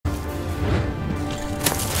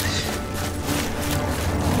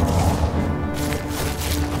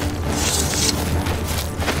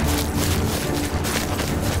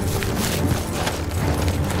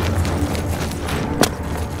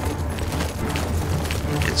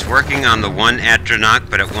It's working on the one Atronach,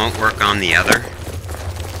 but it won't work on the other.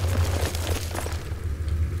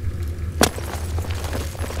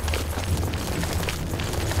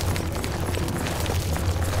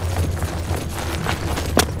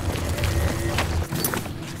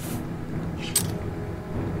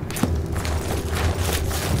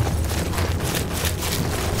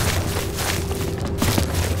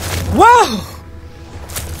 Whoa!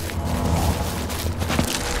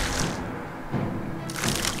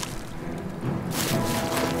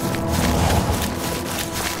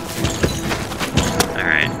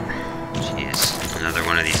 Alright. Jeez. Another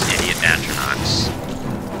one of these idiot Atronachs.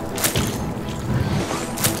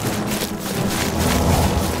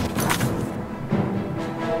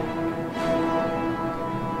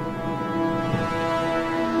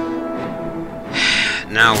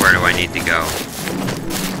 Now where do I need to go?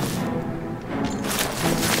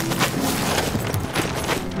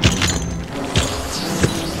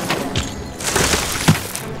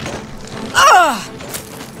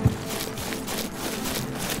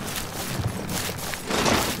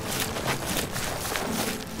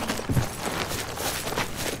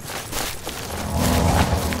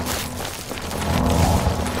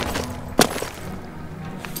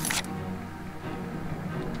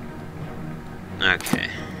 Okay.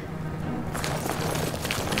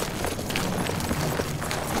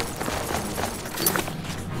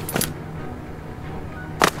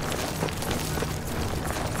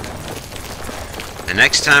 The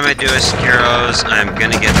next time I do a Scaros, I'm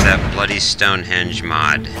gonna get that bloody Stonehenge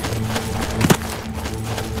mod.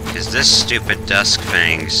 Because this stupid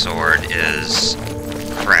Duskfang sword is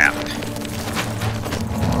crap.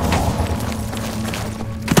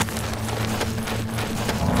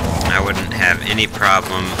 I wouldn't have any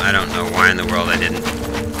problem. I don't know why in the world I didn't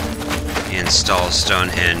install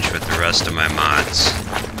Stonehenge with the rest of my mods.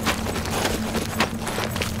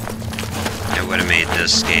 It would have made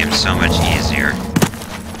this game so much easier.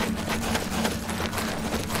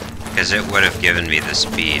 Because it would have given me the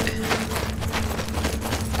speed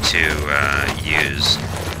to use.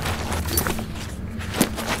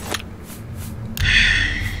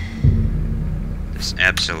 It's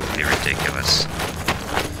absolutely ridiculous.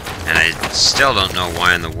 And I still don't know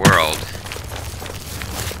why in the world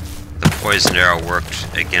the poisoned arrow worked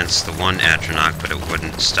against the one Atronach, but it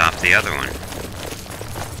wouldn't stop the other one.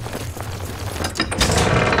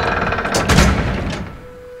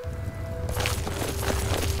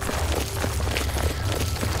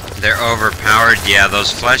 They're overpowered. Yeah,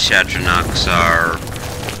 those flesh Atronachs are...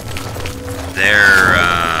 they're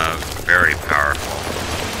very powerful.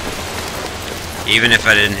 Even if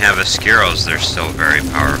I didn't have a Scaros, they're still very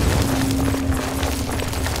powerful.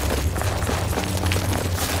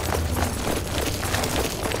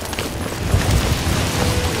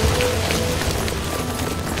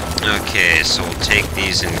 Okay, so we'll take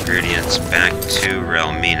these ingredients back to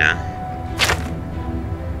Relmyna.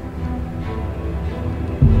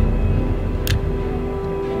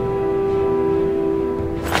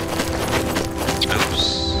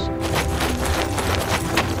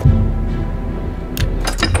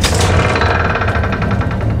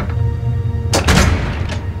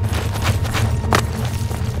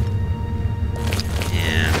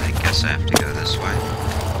 I have to go this way.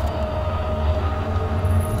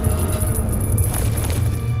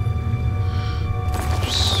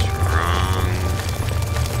 Oops,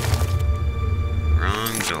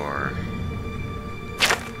 wrong door.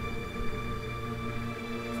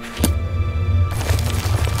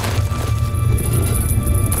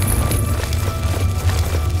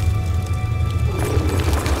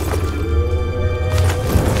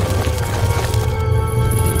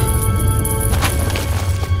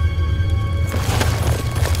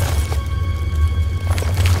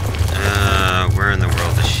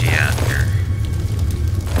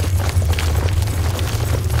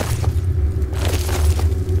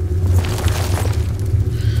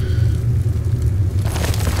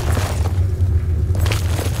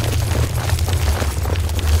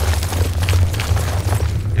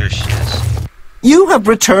 You have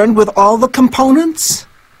returned with all the components?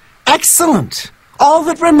 Excellent. All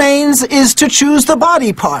that remains is to choose the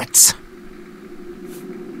body parts.